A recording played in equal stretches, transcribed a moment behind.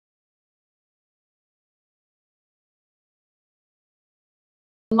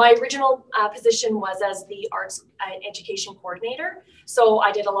My original position was as the Arts Education Coordinator. So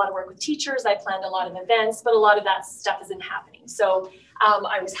I did a lot of work with teachers, I planned a lot of events, but a lot of that stuff isn't happening. So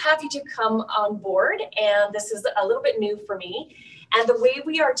I was happy to come on board, and this is a little bit new for me. And the way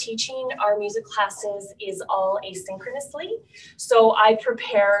we are teaching our music classes is all asynchronously. So I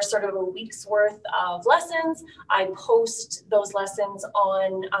prepare sort of a week's worth of lessons. I post those lessons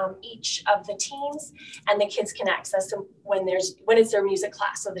on each of the teams, and the kids can access them when it's their music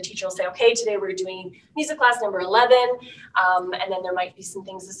class. So the teacher will say, okay, today we're doing music class number 11. And then there might be some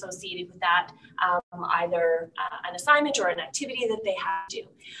things associated with that, either an assignment or an activity that they have to do.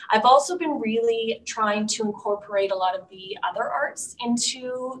 I've also been really trying to incorporate a lot of the other arts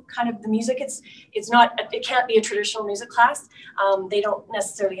into kind of the music. It can't be a traditional music class. They don't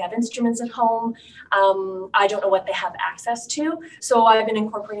necessarily have instruments at home. I don't know what they have access to. So I've been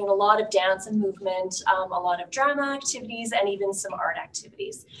incorporating a lot of dance and movement, a lot of drama activities, and even some art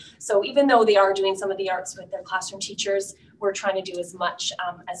activities. So even though they are doing some of the arts with their classroom teachers, we're trying to do as much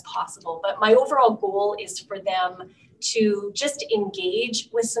as possible. But my overall goal is for them to just engage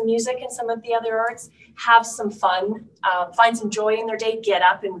with some music and some of the other arts, have some fun, find some joy in their day, get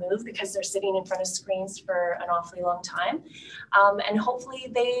up and move because they're sitting in front of screens for an awfully long time. And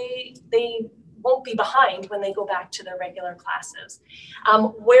hopefully they won't be behind when they go back to their regular classes.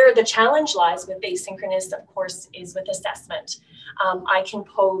 Where the challenge lies with asynchronous, of course, is with assessment. I can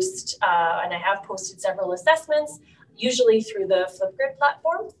post, and I have posted several assessments, usually through the Flipgrid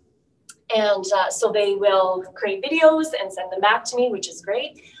platform. And so they will create videos and send them back to me, which is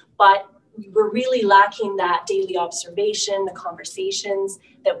great. But we're really lacking that daily observation, the conversations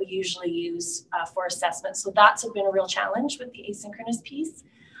that we usually use for assessment. So that's been a real challenge with the asynchronous piece.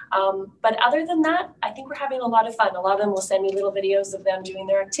 But other than that, I think we're having a lot of fun. A lot of them will send me little videos of them doing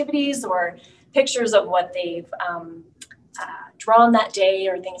their activities or pictures of what they've drawn that day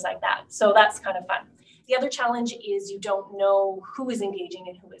or things like that. So that's kind of fun. The other challenge is you don't know who is engaging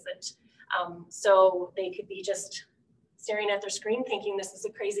and who isn't. So they could be just staring at their screen thinking this is a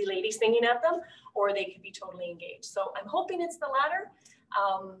crazy lady singing at them, or they could be totally engaged. So I'm hoping it's the latter,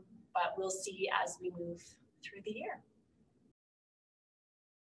 but we'll see as we move through the year.